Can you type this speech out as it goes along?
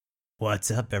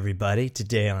What's up, everybody?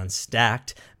 Today on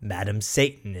Stacked, Madam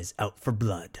Satan is out for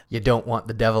blood. You don't want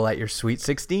the devil at your sweet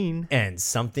 16. And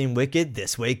something wicked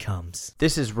this way comes.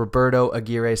 This is Roberto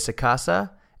Aguirre Sacasa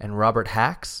and Robert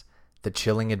Hack's The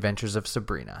Chilling Adventures of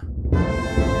Sabrina.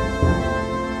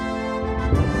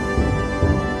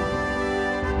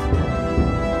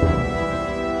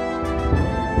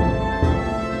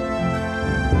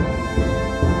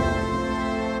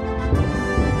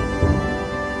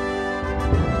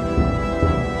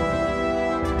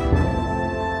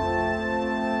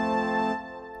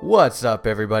 What's up,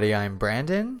 everybody? I'm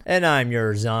Brandon. And I'm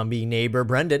your zombie neighbor,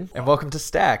 Brendan. And welcome to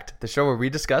Stacked, the show where we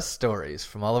discuss stories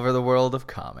from all over the world of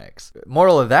comics.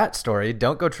 Moral of that story,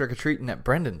 don't go trick-or-treating at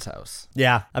Brendan's house.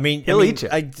 Yeah, He'll eat you.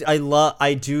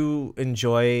 I do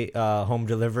enjoy home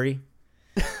delivery.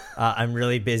 I'm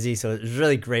really busy, so it's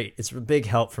really great. It's a big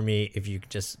help for me if you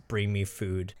could just bring me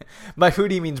food. By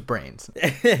food, he means brains.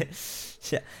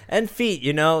 Yeah, and feet,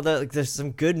 there's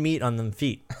some good meat on them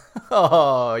feet.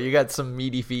 Oh, you got some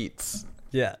meaty feets.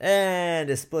 Yeah, and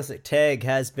explicit tag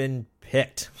has been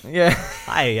picked. Yeah.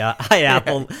 Hi,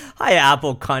 Apple. Hi,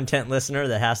 Apple content listener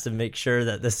that has to make sure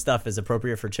that this stuff is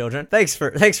appropriate for children. Thanks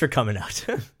for coming out.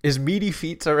 Is meaty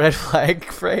feet's a red flag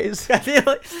phrase? I feel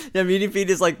like meaty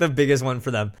feet is like the biggest one for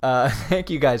them.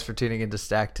 Thank you guys for tuning into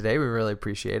Stack today. We really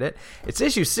appreciate it. It's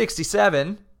issue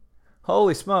 67.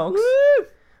 Holy smokes. Woo!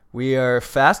 We are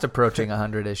fast approaching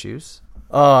 100 issues.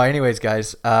 Oh, anyways,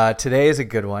 guys, today is a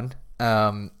good one.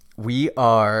 We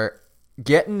are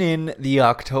getting in the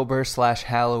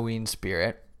October/Halloween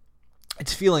spirit.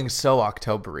 It's feeling so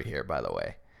Octobery here, by the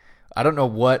way. I don't know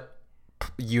what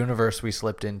universe we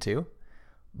slipped into,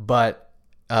 but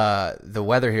the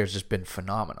weather here has just been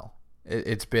phenomenal.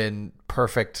 It's been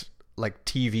perfect, like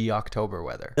TV October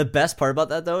weather. The best part about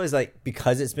that, though, is like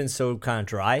because it's been so kind of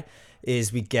dry,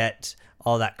 is we get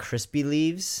all that crispy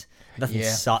leaves.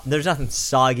 There's nothing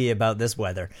soggy about this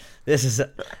weather. This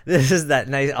is that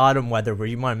nice autumn weather where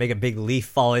you want to make a big leaf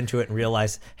fall into it and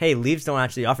realize, hey, leaves don't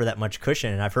actually offer that much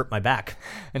cushion, and I've hurt my back.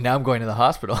 And now I'm going to the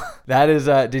hospital. That is,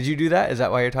 did you do that? Is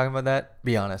that why you're talking about that?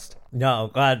 Be honest.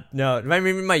 No, God, no. Maybe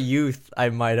in my youth, I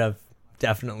might have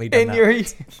definitely done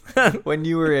that. When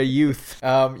you were a youth.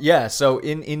 Yeah, so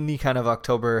in the kind of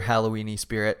October Halloween-y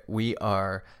spirit, we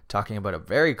are talking about a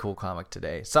very cool comic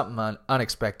today. Something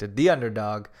unexpected. The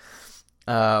Underdog.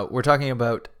 We're talking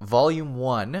about Volume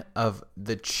 1 of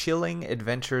The Chilling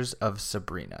Adventures of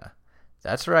Sabrina.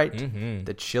 That's right. Mm-hmm.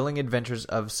 The Chilling Adventures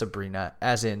of Sabrina,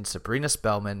 as in Sabrina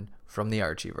Spellman from the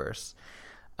Archieverse.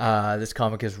 This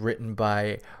comic is written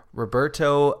by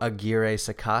Roberto Aguirre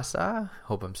Sacasa.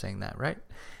 Hope I'm saying that right.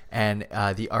 And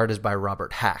the art is by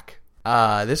Robert Hack.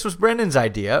 This was Brendan's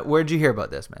idea. Where'd you hear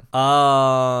about this,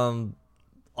 man?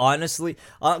 Honestly,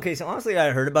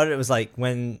 I heard about it. It was like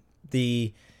when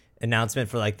the announcement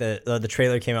for like the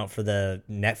trailer came out for the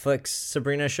Netflix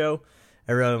Sabrina show.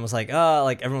 Everyone was like,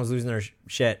 everyone was losing their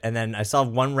shit. And then I saw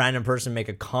one random person make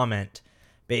a comment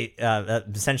that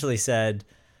essentially said,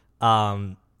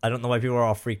 I don't know why people are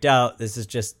all freaked out. This is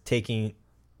just taking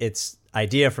its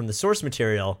idea from the source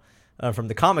material from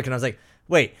the comic. And I was like,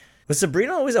 wait, was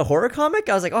Sabrina always a horror comic?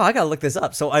 I was like, I gotta look this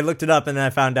up. So I looked it up and then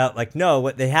I found out like, no,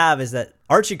 what they have is that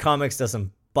Archie Comics does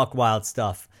some buck wild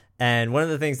stuff. And one of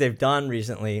the things they've done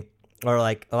recently, or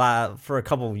like for a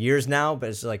couple of years now, but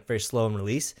it's like very slow in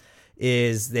release,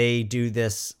 is they do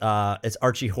this, it's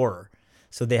Archie horror.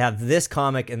 So they have this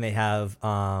comic and they have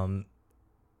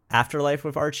Afterlife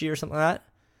with Archie or something like that,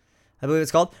 I believe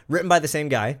it's called, written by the same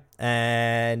guy.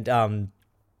 And that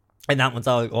one's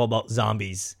all about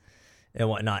zombies and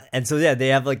whatnot. And so, yeah, they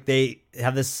have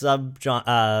this sub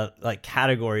like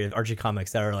category of Archie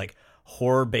comics that are like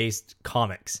horror-based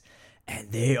comics.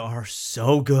 And they are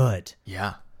so good.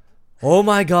 Yeah. Oh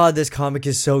my God, this comic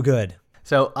is so good.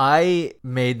 So I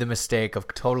made the mistake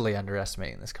of totally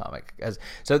underestimating this comic.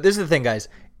 So this is the thing, guys.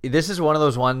 This is one of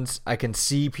those ones I can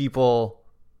hear people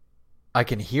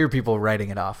writing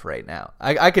it off right now.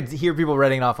 I could hear people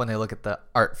writing it off when they look at the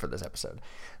art for this episode.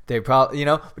 They probably,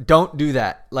 don't do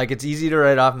that. Like, it's easy to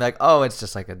write off and be like, oh, it's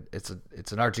just like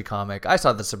it's an Archie comic. I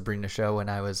saw the Sabrina show when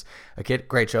I was a kid.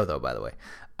 Great show though, by the way.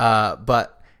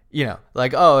 But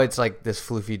like, oh, it's like this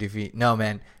floofy doofy. No,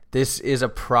 man, this is a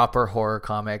proper horror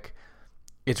comic.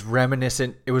 It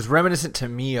was reminiscent to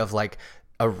me of like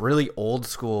a really old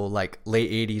school, like late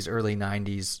 80s, early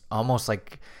 90s, almost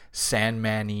like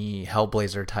Sandman-y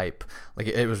Hellblazer type. Like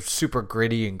it was super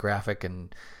gritty and graphic,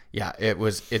 and yeah,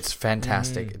 it's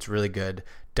fantastic. It's really good.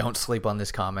 Don't sleep on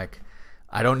this comic.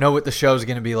 I don't know what the show's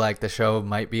going to be like. The show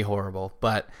might be horrible,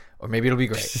 or maybe it'll be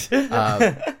great.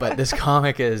 But this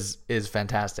comic is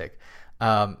fantastic.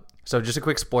 So just a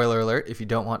quick spoiler alert. If you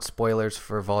don't want spoilers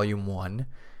for Volume 1,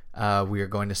 we are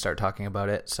going to start talking about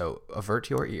it. So avert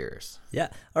your ears. Yeah.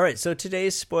 All right. So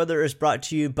today's spoiler is brought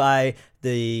to you by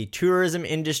the tourism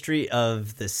industry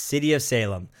of the city of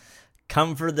Salem.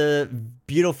 Come for the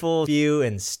beautiful view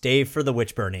and stay for the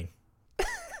witch burning.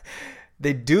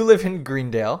 They do live in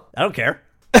Greendale. I don't care.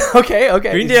 Okay.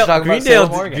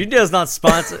 Greendale's not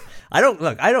sponsored. I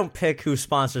don't pick who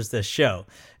sponsors this show.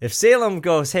 If Salem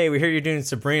goes, hey, we hear you're doing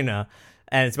Sabrina,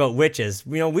 and it's about witches.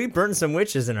 We burned some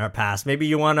witches in our past. Maybe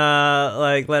you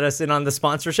wanna let us in on the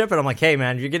sponsorship? And I'm like, hey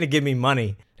man, you're gonna give me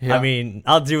money. Yeah. I mean,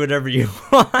 I'll do whatever you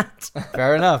want.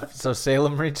 Fair enough. So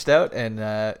Salem reached out and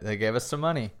they gave us some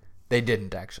money. They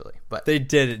didn't actually, but they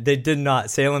did. They did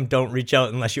not. Salem, don't reach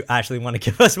out unless you actually want to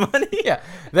give us money. Yeah,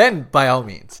 then by all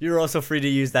means. You're also free to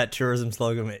use that tourism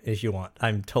slogan if you want.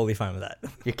 I'm totally fine with that.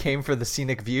 You came for the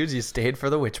scenic views. You stayed for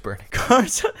the witch burning.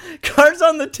 Cards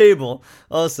on the table.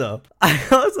 Also, I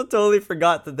also totally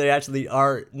forgot that they actually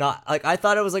are not I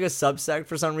thought it was like a subsect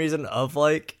for some reason of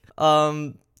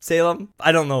Salem.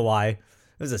 I don't know why. It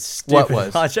was a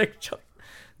stupid project.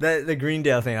 The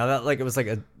Greendale thing. I thought it was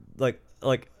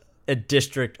a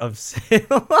district of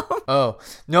Salem. Oh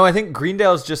no, I think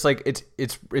Greendale's just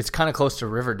it's kind of close to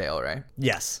Riverdale, right?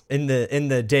 Yes, in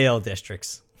the Dale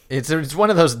districts. It's one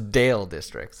of those Dale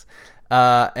districts,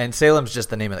 and Salem's just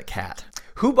the name of the cat,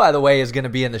 who by the way is going to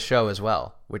be in the show as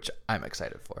well, which I'm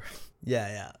excited for.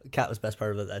 Yeah, cat was the best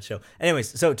part of that show.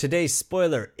 Anyways, so today's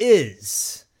spoiler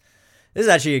is this is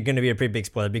actually going to be a pretty big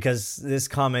spoiler because this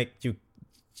comic you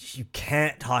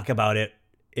can't talk about it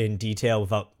in detail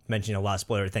without mentioning a lot of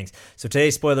spoiler things. So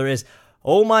today's spoiler is,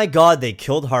 oh my god, they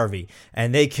killed Harvey,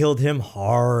 and they killed him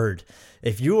hard.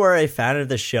 If you are a fan of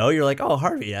the show, you're like, oh,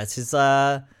 Harvey, that's his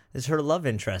is her love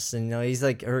interest, and he's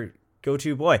like her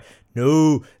go-to boy.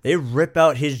 No, they rip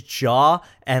out his jaw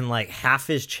and half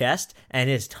his chest, and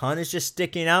his tongue is just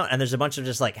sticking out, and there's a bunch of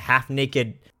just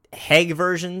half-naked hag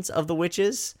versions of the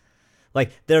witches.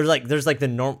 There's the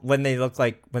norm when they look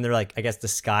when they're I guess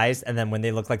disguised, and then when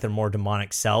they look like they're more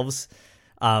demonic selves.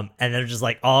 And they're just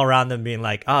all around them being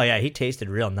oh yeah, he tasted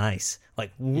real nice.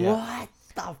 What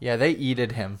the? Yeah, they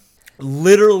eated him.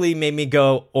 Literally made me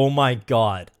go, oh my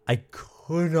god. I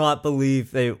could not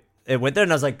believe it went there,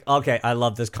 and I was like, okay, I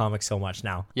love this comic so much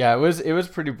now. Yeah, it was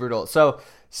pretty brutal. So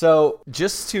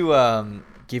just to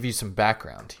give you some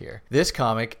background here, this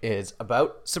comic is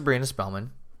about Sabrina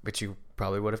Spellman, which you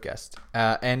probably would have guessed,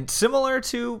 and similar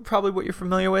to probably what you're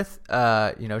familiar with.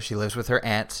 She lives with her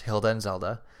aunts Hilda and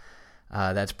Zelda.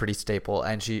 That's pretty staple.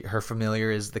 And her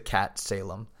familiar is the cat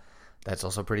Salem. That's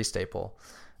also pretty staple.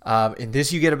 In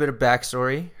this, you get a bit of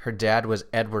backstory. Her dad was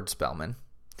Edward Spellman.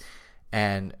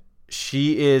 And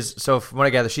she is, so from what I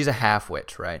gather, she's a half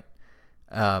witch, right?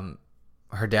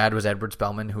 Her dad was Edward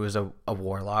Spellman, who was a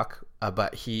warlock,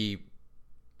 but he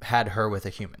had her with a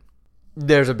human.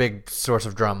 There's a big source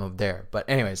of drama there. But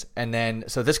anyways, and then,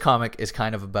 so this comic is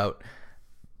kind of about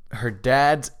her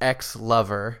dad's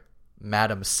ex-lover,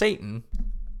 Madam Satan,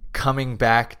 coming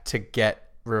back to get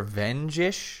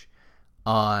revenge-ish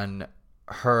on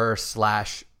her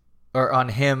on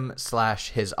him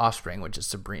 / his offspring, which is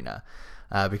Sabrina,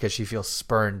 because she feels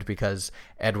spurned because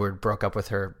Edward broke up with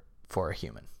her for a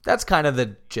human. That's kind of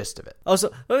the gist of it.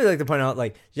 Also, let me like to point out,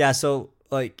 so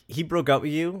he broke up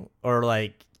with you, or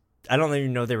I don't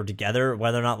even know if they were together,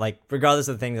 whether or not regardless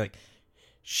of the thing,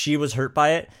 she was hurt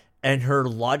by it. And her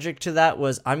logic to that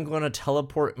was, I'm going to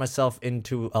teleport myself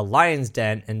into a lion's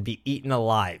den and be eaten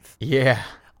alive. Yeah.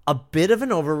 A bit of an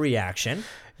overreaction.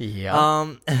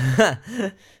 Yeah.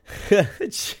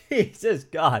 Jesus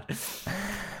God.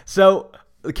 So,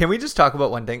 can we just talk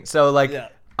about one thing? So, yeah.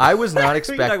 I was not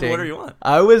expecting... What do you want?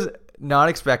 I was not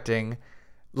expecting...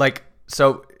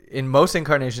 so, in most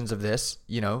incarnations of this,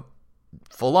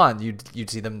 full on, you'd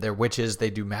see them, they're witches, they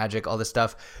do magic, all this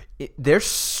stuff. They're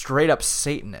straight up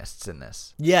Satanists in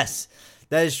this. Yes,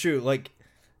 that is true.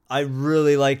 I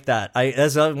really like that.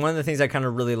 That's one of the things I kind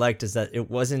of really liked, is that it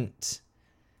wasn't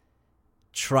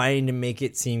trying to make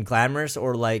it seem glamorous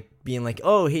or being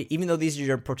oh, hey, even though these are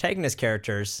your protagonist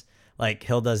characters, like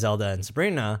Hilda, Zelda, and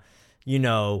Sabrina, they're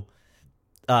oh,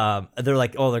 they're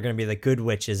going to be the good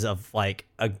witches of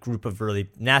a group of really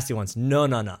nasty ones.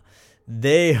 No.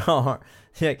 They are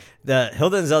the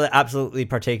Hilda and Zelda absolutely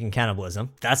partake in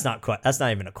cannibalism. That's not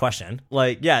even a question.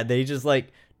 They just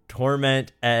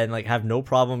torment and have no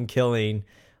problem killing.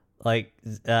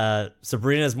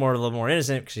 Sabrina's a little more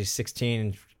innocent because she's 16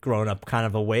 and grown up kind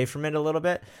of away from it a little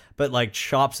bit, but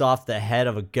chops off the head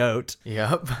of a goat.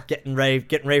 Yep. Getting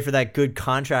ready for that good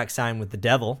contract sign with the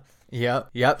devil.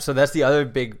 Yep. So that's the other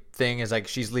big thing is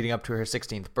she's leading up to her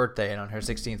 16th birthday, and on her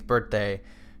 16th birthday,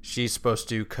 she's supposed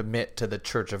to commit to the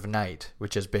Church of Night,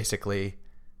 which is basically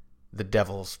the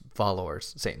devil's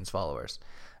followers, Satan's followers.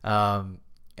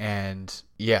 And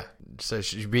yeah, so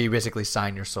she basically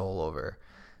sign your soul over.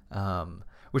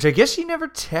 Which I guess she never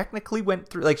technically went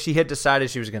through. Like, she had decided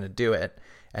she was going to do it,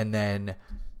 and then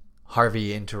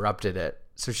Harvey interrupted it.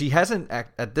 So she hasn't,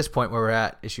 at this point where we're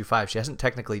at issue 5, she hasn't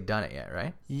technically done it yet,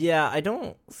 right? Yeah, I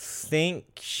don't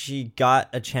think she got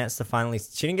a chance to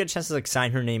she didn't get a chance to like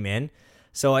sign her name in.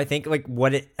 So I think like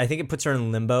I think it puts her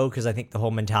in limbo, because I think the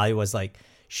whole mentality was like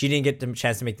she didn't get the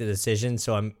chance to make the decision.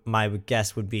 So my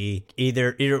guess would be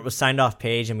either it was signed off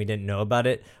page and we didn't know about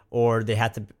it, or they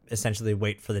had to essentially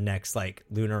wait for the next like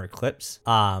lunar eclipse.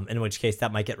 In which case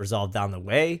that might get resolved down the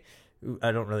way.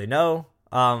 I don't really know.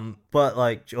 But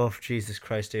like, oh Jesus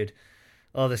Christ, dude!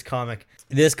 Oh, this comic.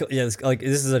 This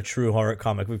is a true horror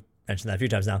comic. We've mentioned that a few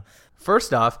times now.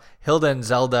 First off, Hilda and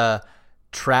Zelda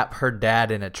trap her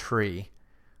dad in a tree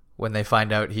when they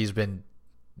find out he's been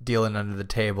dealing under the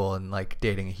table and like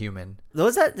dating a human.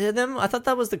 Was that them? I thought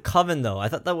that was the Coven, though. I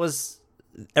thought that was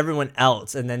everyone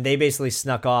else, and then they basically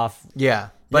snuck off. Yeah,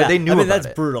 but they knew about that's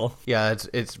it. Brutal. Yeah,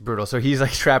 it's brutal. So he's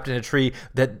like trapped in a tree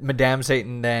that Madame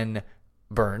Satan then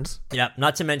burns. Yeah,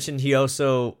 not to mention he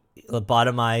also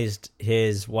lobotomized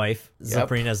his wife,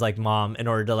 Sabrina's like mom, in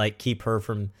order to like keep her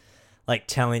from like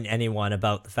telling anyone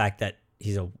about the fact that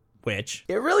he's a witch.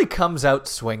 It really comes out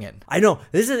swinging. I know.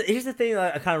 Here's the thing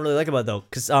that I kind of really like about it, though,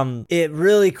 because it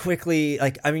really quickly,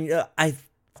 like, I mean,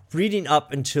 reading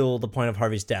up until the point of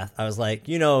Harvey's death, I was like,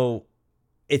 you know,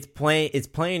 it's playing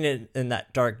in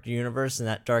that dark universe, in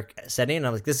that dark setting, and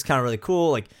I'm like, this is kind of really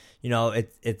cool. Like, you know,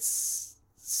 it's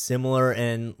similar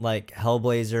in like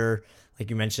Hellblazer, like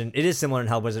you mentioned. It is similar in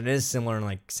Hellblazer. It is similar in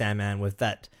like Sandman, with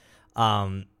that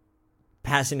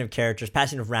passing of characters,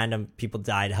 passing of random people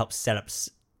die to help set up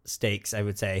stakes, I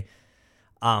would say.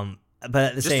 But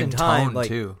at the same time, like,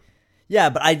 too. Yeah,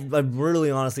 but I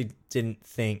really honestly didn't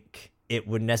think it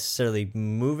would necessarily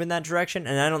move in that direction,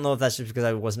 and I don't know if that's just because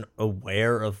I wasn't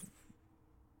aware of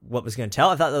what was going to tell.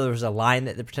 I thought that there was a line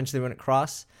that they potentially wouldn't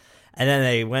cross, and then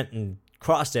they went and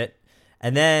crossed it.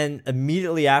 And then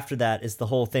immediately after that is the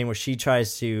whole thing where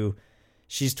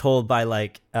she's told by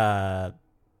like,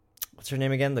 what's her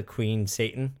name again? The Queen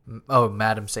Satan. Oh,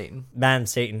 Madam Satan. Madam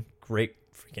Satan. Great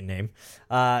freaking name.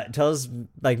 Tells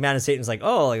like Madam Satan's like,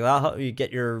 oh, like I'll help you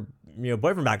get your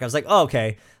boyfriend back. I was like, oh,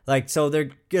 okay. Like, so they're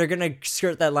gonna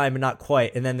skirt that line, but not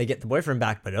quite. And then they get the boyfriend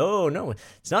back, but oh no,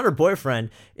 it's not her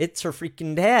boyfriend. It's her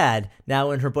freaking dad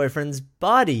now in her boyfriend's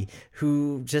body,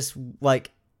 who just like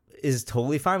is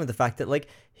totally fine with the fact that like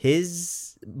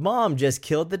his mom just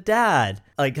killed the dad.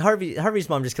 Like Harvey's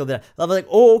mom just killed the dad. I was like,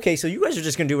 oh, okay, so you guys are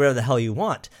just gonna do whatever the hell you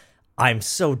want. I'm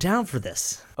so down for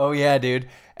this. Oh yeah, dude.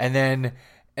 And then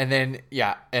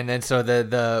so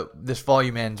this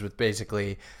volume ends with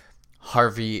basically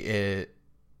Harvey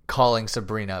calling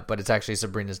Sabrina, but it's actually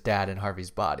Sabrina's dad in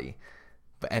Harvey's body,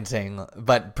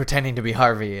 but pretending to be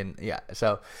Harvey, and yeah.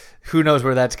 So who knows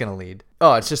where that's gonna lead?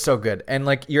 Oh, it's just so good. And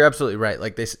like, you're absolutely right.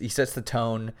 Like, he sets the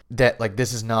tone that like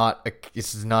this is not a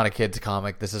kid's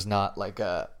comic. This is not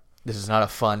a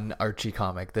fun Archie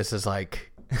comic. This is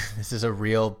like this is a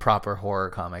real proper horror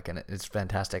comic, and it's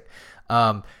fantastic.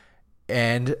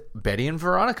 And Betty and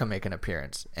Veronica make an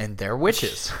appearance, and they're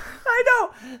witches. I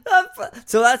know.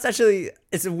 So that's actually,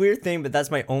 it's a weird thing, but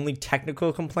that's my only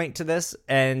technical complaint to this.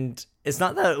 And it's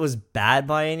not that it was bad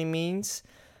by any means.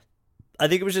 I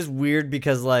think it was just weird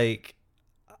because like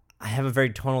I have a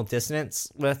very tonal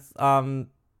dissonance with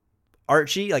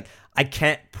Archie. Like, I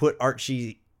can't put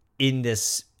Archie in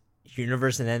this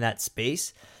universe and in that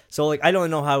space. So like, I don't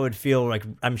know how it would feel. Like,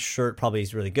 I'm sure it probably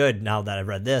is really good now that I've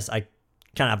read this. I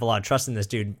kind of have a lot of trust in this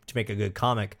dude to make a good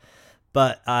comic,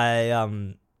 but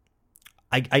I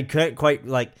couldn't quite,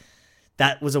 like,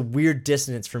 that was a weird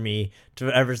dissonance for me to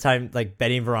every time like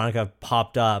Betty and Veronica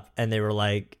popped up and they were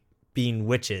like being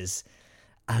witches.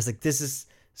 I was like, this is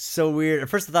so weird. At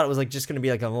first I thought it was like just going to be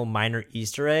like a little minor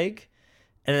Easter egg.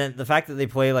 And then the fact that they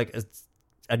play like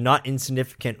a not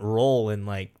insignificant role in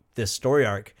like this story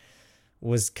arc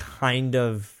was kind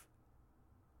of,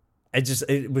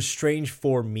 it was strange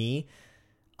for me.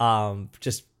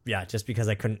 Just because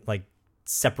I couldn't like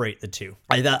separate the two.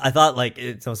 I thought like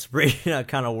so Sabrina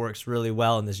kind of works really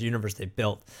well in this universe they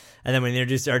built, and then when they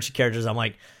introduced the Archie characters, I'm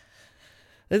like,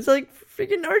 it's like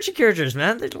freaking Archie characters,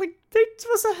 man. They're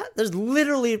supposed to. There's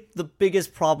literally the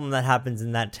biggest problem that happens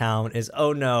in that town is,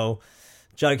 oh no,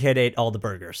 Jughead ate all the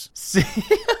burgers.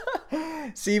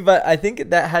 See, but I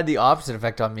think that had the opposite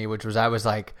effect on me, which was I was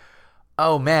like,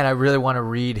 oh man, I really want to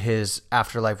read his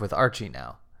Afterlife with Archie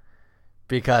now.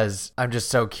 Because I'm just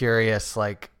so curious.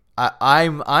 Like,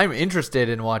 I'm interested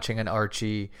in watching an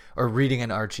Archie or reading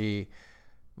an Archie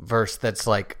verse that's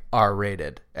like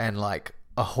R-rated and like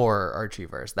a horror Archie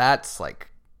verse. That's like,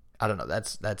 I don't know.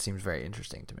 That seems very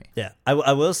interesting to me. Yeah,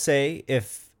 I will say,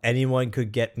 if anyone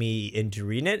could get me into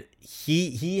reading it,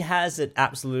 he has an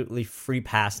absolutely free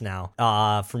pass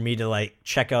now for me to like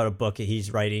check out a book that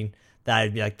he's writing that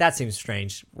I'd be like, that seems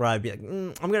strange, where I'd be like,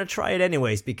 I'm gonna try it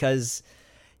anyways because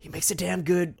he makes a damn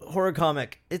good horror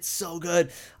comic. It's so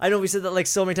good. I know we said that like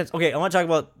so many times. Okay, I want to talk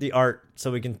about the art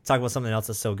so we can talk about something else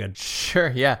that's so good.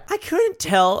 Sure, yeah. I couldn't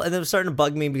tell, and it was starting to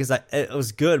bug me because it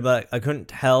was good, but I couldn't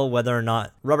tell whether or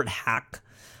not Robert Hack,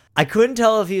 I couldn't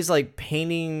tell if he's like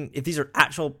painting, if these are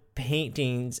actual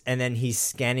paintings, and then he's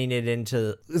scanning it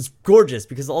into. It's gorgeous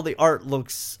because all the art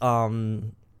looks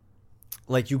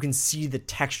like you can see the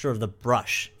texture of the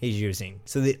brush he's using.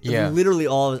 So literally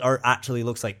all of his art actually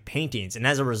looks like paintings, and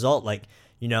as a result, like,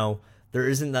 you know, there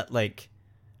isn't that like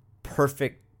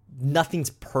perfect.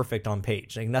 Nothing's perfect on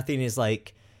page. Like nothing is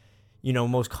like, you know,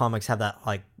 most comics have that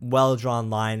like well drawn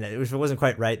line that if it wasn't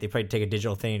quite right, they probably take a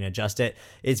digital thing and adjust it.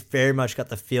 It's very much got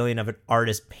the feeling of an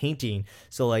artist painting.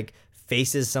 So like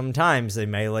faces, sometimes they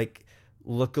may like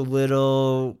look a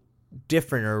little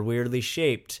different or weirdly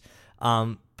shaped.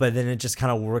 But then it just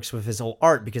kind of works with his whole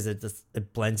art because it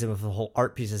blends in with the whole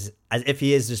art pieces as if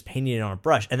he is just painting it on a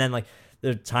brush. And then like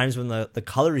there are times when the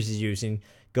colors he's using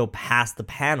go past the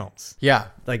panels. Yeah,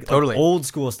 like totally old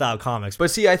school style comics.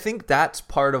 But see, I think that's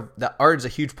part of the art's a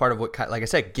huge part of what, like I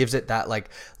said, gives it that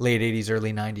like late 80s,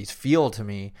 early 90s feel to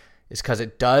me, is because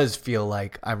it does feel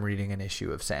like I'm reading an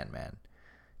issue of Sandman.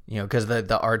 You know, because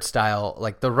the art style,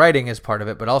 like the writing is part of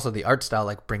it, but also the art style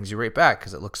like brings you right back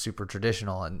because it looks super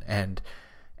traditional and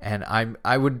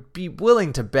I would be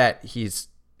willing to bet he's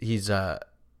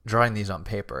drawing these on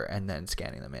paper and then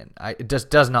scanning them in. It just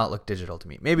does not look digital to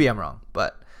me. Maybe I'm wrong,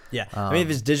 but yeah, I mean, if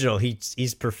it's digital,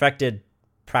 he's perfected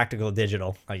practical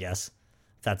digital, I guess.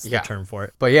 That's the term for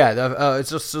it. But yeah,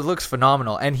 it looks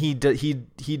phenomenal, and he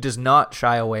does not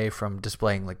shy away from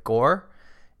displaying like gore,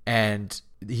 and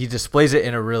he displays it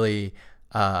in a really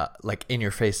like in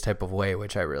your face type of way,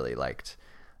 which I really liked.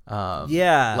 Like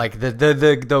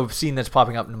the scene that's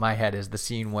popping up in my head is the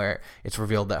scene where it's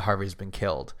revealed that Harvey's been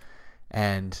killed,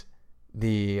 and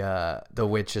the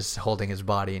witch is holding his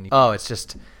body, and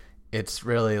it's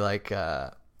really like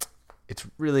it's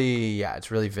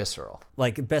really visceral.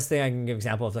 Like the best thing I can give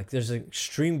example of, like there's an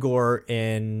extreme gore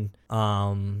in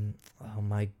oh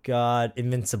my god,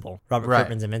 Invincible, Robert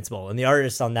Kirkman's Invincible, and the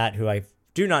artist on that, who I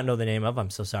do not know the name of, I'm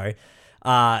so sorry,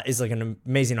 is like an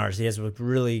amazing artist. He has like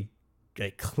really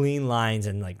like clean lines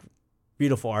and like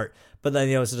beautiful art, but then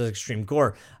he also does extreme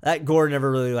gore. That gore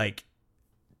never really like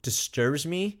disturbs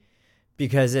me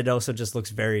because it also just looks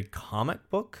very comic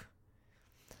book,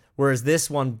 whereas this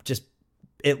one just,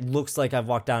 it looks like I've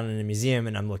walked down in a museum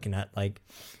and I'm looking at like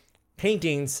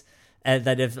paintings, and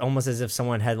that if almost as if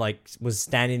someone had like was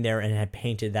standing there and had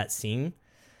painted that scene,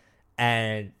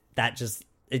 and that just,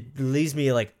 it leaves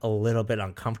me like a little bit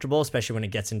uncomfortable, especially when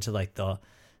it gets into like the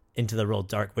real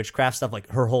dark witchcraft stuff. Like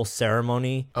her whole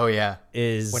ceremony. Oh yeah,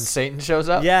 is when Satan shows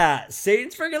up. Yeah,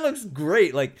 Satan's freaking looks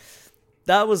great. Like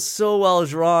that was so well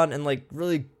drawn and like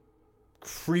really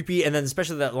creepy. And then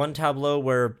especially that one tableau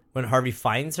where when Harvey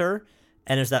finds her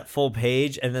and there's that full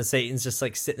page, and then Satan's just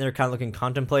like sitting there kind of looking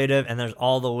contemplative, and there's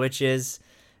all the witches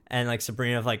and like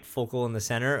Sabrina like focal in the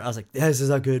center. I was like, this is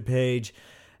a good page.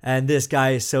 And this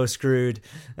guy is so screwed.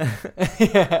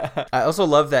 Yeah. I also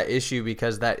love that issue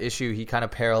because that issue, he kind of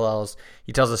parallels,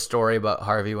 he tells a story about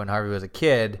Harvey when Harvey was a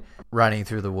kid running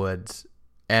through the woods.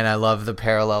 And I love the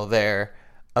parallel there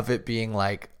of it being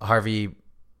like Harvey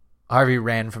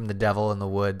ran from the devil in the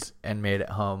woods and made it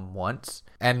home once.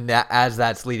 And that, as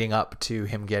that's leading up to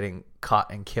him getting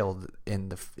caught and killed in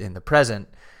the present,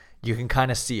 you can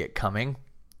kind of see it coming.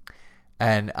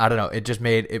 And I don't know,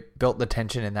 it built the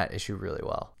tension in that issue really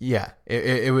well. Yeah,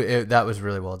 it that was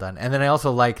really well done. And then I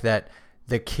also like that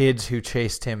the kids who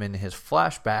chased him in his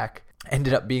flashback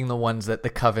ended up being the ones that the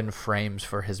coven frames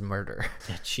for his murder.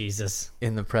 Jesus.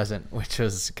 In the present, which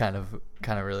was kind of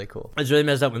really cool. It's really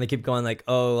messed up when they keep going like,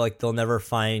 oh, like they'll never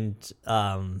find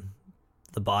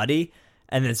the body.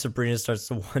 And then Sabrina starts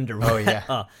to wonder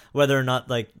whether or not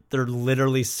like they're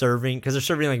literally serving, because they're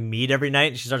serving like meat every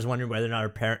night. And she starts wondering whether or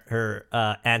not her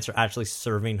aunts are actually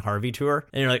serving Harvey to her.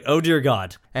 And you're like, oh dear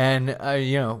God. And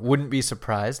wouldn't be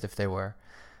surprised if they were.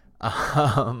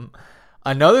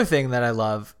 Another thing that I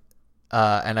love,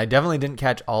 and I definitely didn't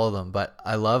catch all of them, but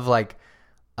I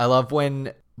love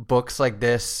when books like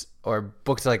this or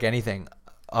books like anything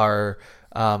are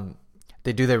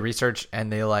they do their research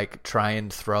and they like try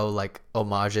and throw like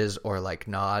homages or like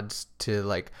nods to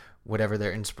like whatever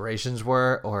their inspirations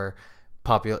were or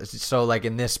popular. So like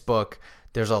in this book,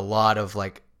 there's a lot of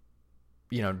like,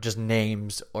 you know, just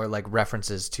names or like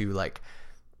references to like,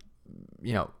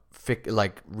 you know,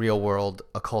 like real world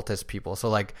occultist people. So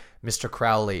like Mr.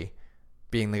 Crowley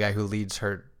being the guy who leads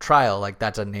her trial, like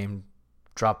that's a name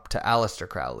drop to Aleister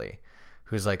Crowley,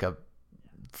 who's like a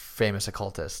famous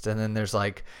occultist. And then there's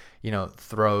like, you know,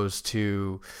 throws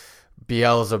to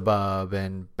Beelzebub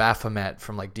and Baphomet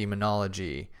from like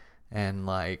demonology. And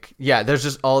like, yeah, there's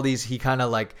just all these, he kind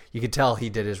of like, you could tell he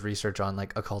did his research on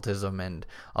like occultism and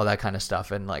all that kind of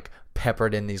stuff, and like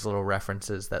peppered in these little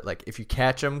references that like, if you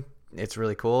catch them, it's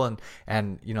really cool.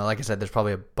 And, you know, like I said, there's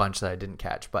probably a bunch that I didn't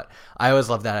catch, but I always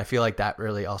love that. I feel like that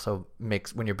really also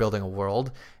makes, when you're building a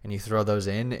world and you throw those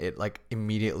in, it like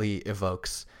immediately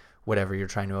evokes whatever you're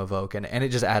trying to evoke. And it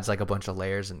just adds like a bunch of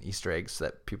layers and Easter eggs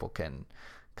that people can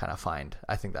kind of find.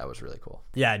 I think that was really cool.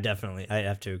 Yeah, definitely. I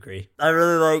have to agree. I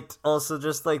really liked also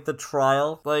just like the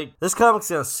trial. Like this comic's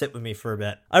gonna sit with me for a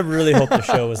bit. I really hope the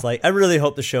show was like. I really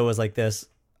hope the show was like this.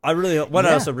 I really hope. What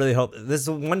I also really hope. This is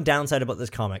one downside about this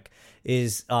comic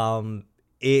is it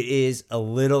is a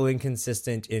little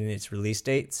inconsistent in its release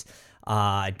dates.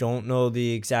 I don't know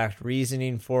the exact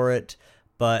reasoning for it,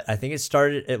 but I think it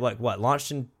started at what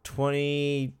launched in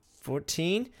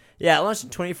 2014. Yeah, it launched in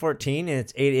 2014, and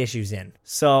it's 8 issues in.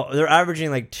 So they're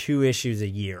averaging like 2 issues a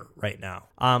year right now.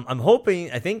 I'm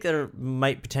hoping, I think they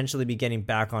might potentially be getting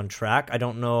back on track. I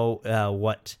don't know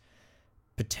what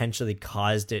potentially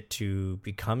caused it to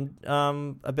become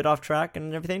a bit off track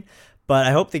and everything. But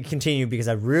I hope they continue, because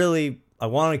I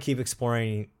want to keep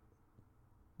exploring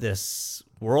this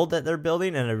world that they're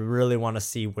building, and I really want to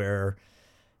see where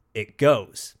it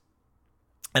goes.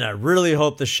 And I really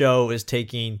hope the show is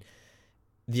taking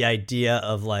the idea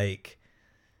of like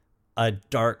a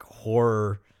dark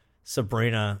horror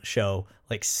Sabrina show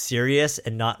like serious,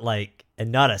 and not a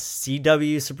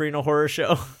CW Sabrina horror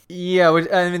show. Yeah,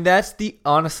 I mean that's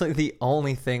honestly the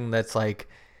only thing that's like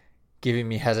giving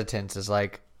me hesitance is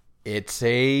like it's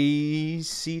a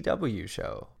CW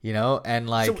show, you know, and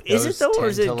like. So is it though, or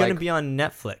is it going to be on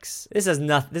Netflix? This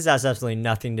has absolutely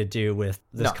nothing to do with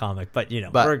this comic, but you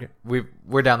know,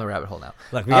 we're down the rabbit hole now.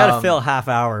 Look, we got to fill a half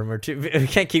hour, and we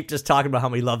can't keep just talking about how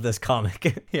we love this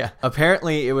comic. Yeah,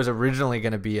 apparently it was originally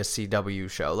going to be a CW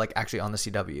show, like actually on the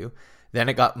CW. Then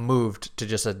it got moved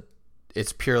to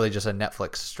it's purely just a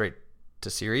Netflix straight to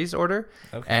series order,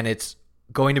 and it's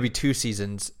going to be 2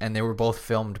 seasons, and they were both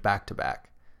filmed back to back.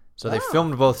 So they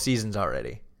filmed both seasons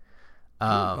already.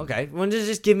 Okay. Well,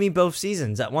 just give me both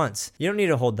seasons at once. You don't need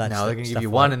to hold that. No, they're going to give you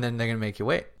one, and then they're going to make you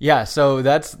wait. Yeah, so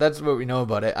that's what we know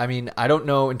about it. I mean, I don't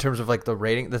know in terms of like the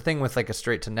rating. The thing with like a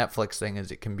straight to Netflix thing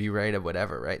is it can be rated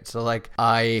whatever, right? So like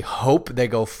I hope they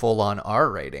go full on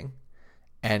R rating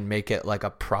and make it like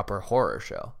a proper horror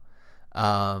show.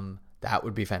 That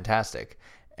would be fantastic.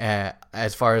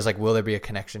 As far as like, will there be a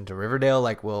connection to Riverdale?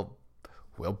 Like, will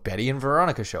Betty and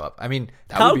Veronica show up? I mean,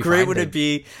 how great would it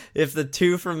be if the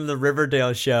two from the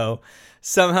Riverdale show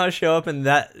somehow show up in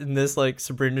this like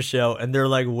Sabrina show, and they're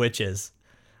like witches?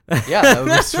 Yeah, that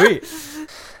would be sweet.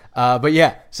 But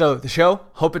yeah, so the show,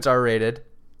 hope it's R-rated.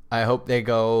 I hope they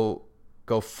go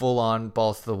full on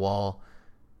balls to the wall,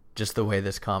 just the way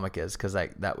this comic is, because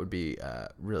that would be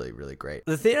really, really great.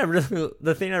 The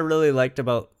thing I really liked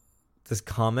about this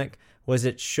comic was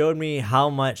it showed me how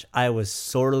much I was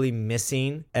sorely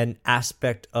missing an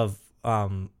aspect of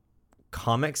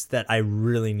comics that I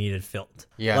really needed filled.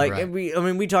 Yeah, like right.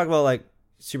 we talk about like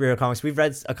superhero comics. We've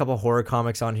read a couple horror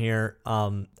comics on here,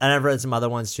 and I've read some other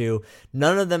ones too.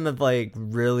 None of them have like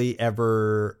really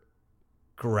ever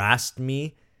grasped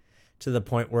me to the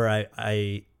point where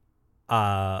I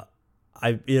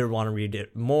either want to read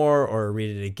it more or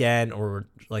read it again or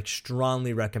like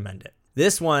strongly recommend it.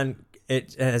 This one,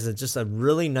 it has just a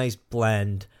really nice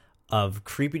blend of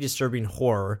creepy, disturbing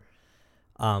horror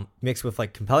mixed with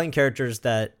like compelling characters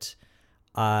that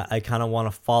I kind of want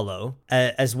to follow,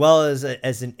 as well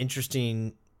as an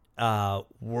interesting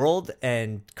world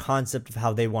and concept of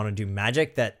how they want to do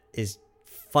magic that is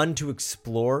fun to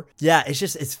explore. Yeah,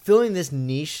 it's filling this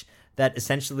niche that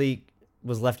essentially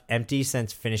was left empty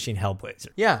since finishing Hellblazer.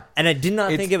 Yeah. And I did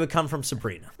not think it would come from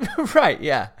Sabrina. Right,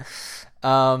 yeah.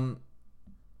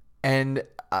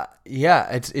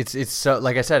 It's so,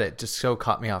 like I said, it just so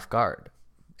caught me off guard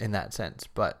in that sense,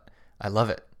 but I love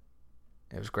it.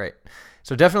 It was great.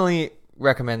 So definitely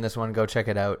recommend this one. Go check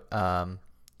it out.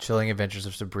 Chilling Adventures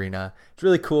of Sabrina. It's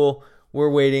really cool. We're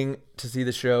waiting to see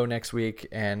the show next week,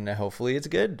 and hopefully it's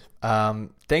good.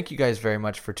 Thank you guys very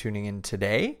much for tuning in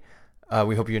today.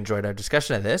 We hope you enjoyed our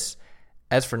discussion of this.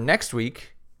 As for next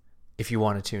week, if you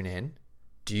want to tune in,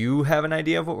 Do you have an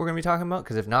idea of what we're going to be talking about?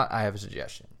 Because if not, I have a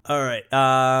suggestion. All right.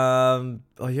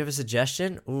 Oh, you have a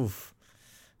suggestion? Oof.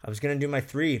 I was gonna do my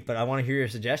 3, but I want to hear your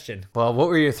suggestion. Well, what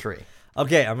were your 3?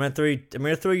 Okay, I'm gonna throw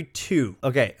you 2.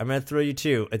 Okay, I'm gonna throw you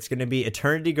 2. It's gonna be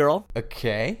Eternity Girl.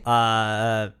 Okay.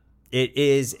 It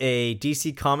is a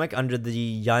DC comic under the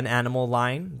Young Animal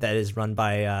line that is run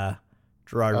by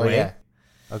Gerard Way. Yeah.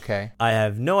 Okay. I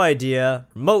have no idea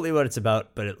remotely what it's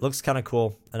about, but it looks kind of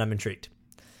cool, and I'm intrigued.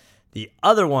 The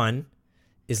other one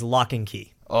is Lock and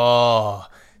Key. Oh,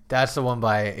 that's the one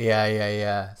by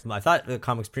I thought the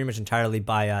comic's pretty much entirely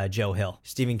by Joe Hill,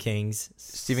 Stephen King's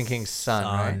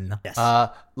son, right? Yes.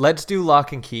 Let's do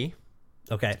Lock and Key.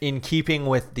 Okay. In keeping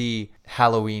with the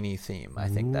Halloween-y theme, I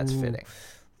think that's fitting.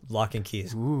 Lock and Key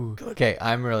is good. Okay,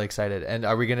 I'm really excited. And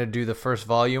are we going to do the first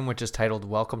volume, which is titled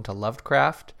Welcome to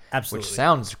Lovecraft? Absolutely. Which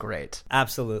sounds great.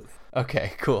 Absolutely.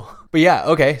 Okay, cool. But yeah,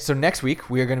 okay, so next week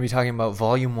we are going to be talking about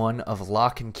Volume 1 of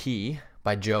Lock and Key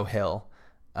by Joe Hill.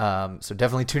 So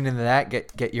definitely tune into that.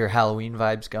 Get your Halloween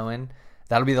vibes going.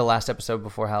 That'll be the last episode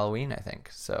before Halloween, I think.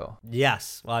 So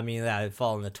yes, well, I mean that would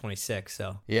fall in the 26th.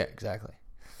 So yeah, exactly.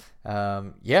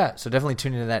 So definitely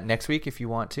tune into that next week if you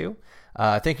want to.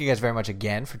 Thank you guys very much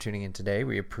again for tuning in today.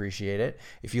 We appreciate it.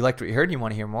 If you liked what you heard and you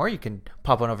want to hear more, you can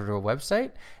pop on over to our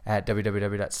website at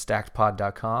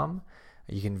www.stackedpod.com.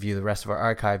 You can view the rest of our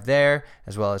archive there,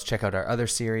 as well as check out our other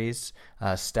series,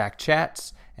 Stacked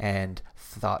Chats and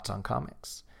Thoughts on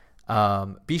Comics.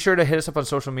 Be sure to hit us up on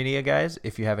social media, guys,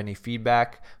 if you have any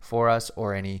feedback for us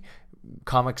or any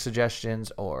comic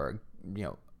suggestions or,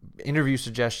 interview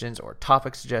suggestions or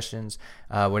topic suggestions,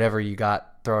 whatever you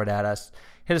got, throw it at us.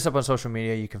 Hit us up on social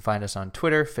media. You can find us on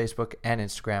Twitter, Facebook, and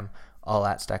Instagram, all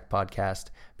at Stacked Podcast.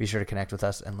 Be sure to connect with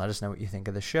us and let us know what you think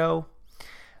of the show.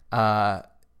 And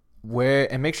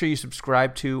make sure you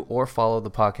subscribe to or follow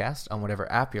the podcast on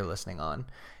whatever app you're listening on,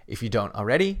 if you don't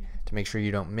already, to make sure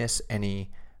you don't miss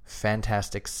any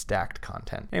fantastic Stacked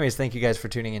content. Anyways, thank you guys for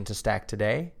tuning in to Stacked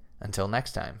today. Until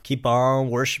next time. Keep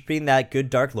on worshiping that good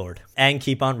Dark Lord. And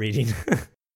keep on reading.